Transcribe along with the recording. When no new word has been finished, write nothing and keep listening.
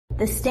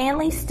The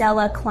Stanley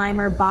Stella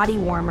Climber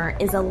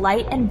Bodywarmer is a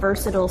light and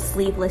versatile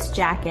sleeveless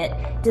jacket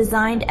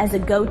designed as a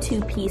go-to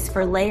piece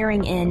for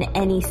layering in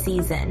any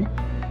season.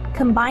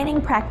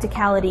 Combining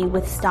practicality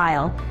with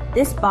style,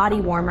 this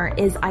bodywarmer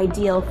is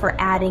ideal for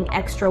adding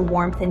extra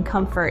warmth and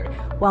comfort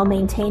while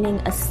maintaining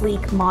a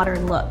sleek,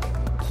 modern look.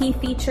 Key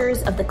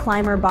features of the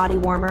Climber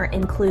Bodywarmer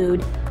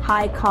include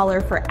high collar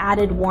for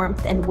added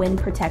warmth and wind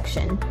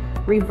protection,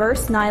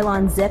 reverse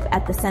nylon zip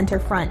at the center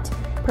front,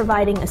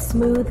 providing a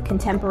smooth,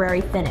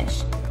 contemporary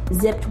finish,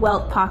 zipped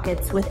welt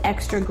pockets with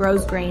extra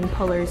grosgrain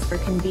pullers for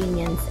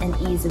convenience and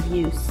ease of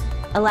use,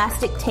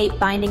 elastic tape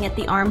binding at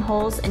the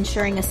armholes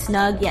ensuring a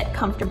snug yet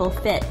comfortable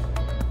fit,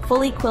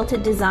 fully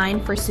quilted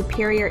design for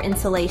superior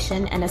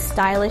insulation and a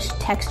stylish,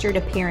 textured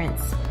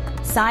appearance,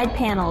 side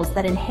panels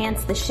that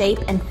enhance the shape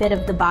and fit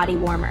of the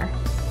bodywarmer,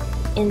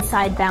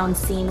 inside bound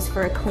seams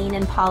for a clean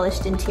and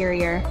polished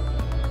interior,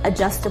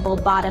 adjustable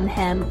bottom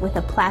hem with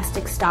a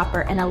plastic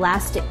stopper and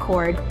elastic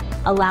cord,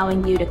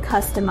 allowing you to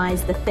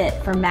customize the fit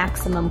for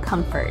maximum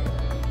comfort.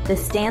 The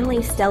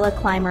Stanley Stella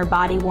Climber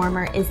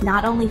Bodywarmer is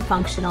not only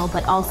functional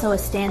but also a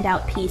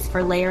standout piece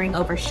for layering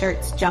over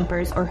shirts,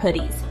 jumpers, or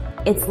hoodies.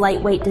 Its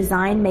lightweight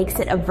design makes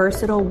it a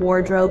versatile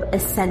wardrobe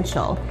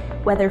essential,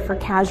 whether for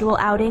casual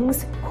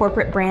outings,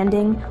 corporate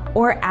branding,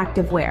 or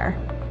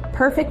activewear.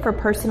 Perfect for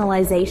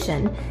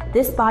personalization,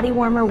 this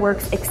bodywarmer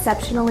works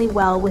exceptionally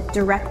well with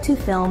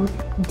direct-to-film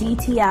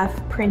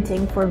DTF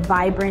printing for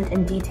vibrant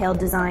and detailed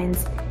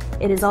designs.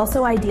 It is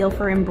also ideal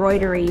for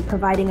embroidery,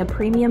 providing a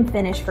premium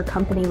finish for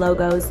company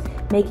logos,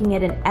 making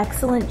it an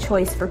excellent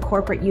choice for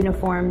corporate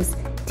uniforms,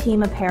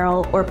 team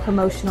apparel, or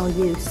promotional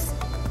use.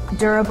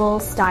 Durable,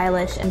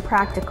 stylish, and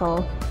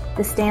practical,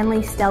 the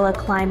Stanley Stella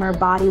Climber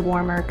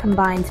Bodywarmer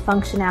combines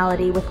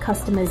functionality with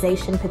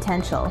customization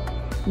potential,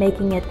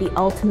 making it the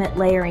ultimate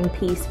layering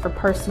piece for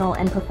personal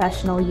and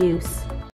professional use.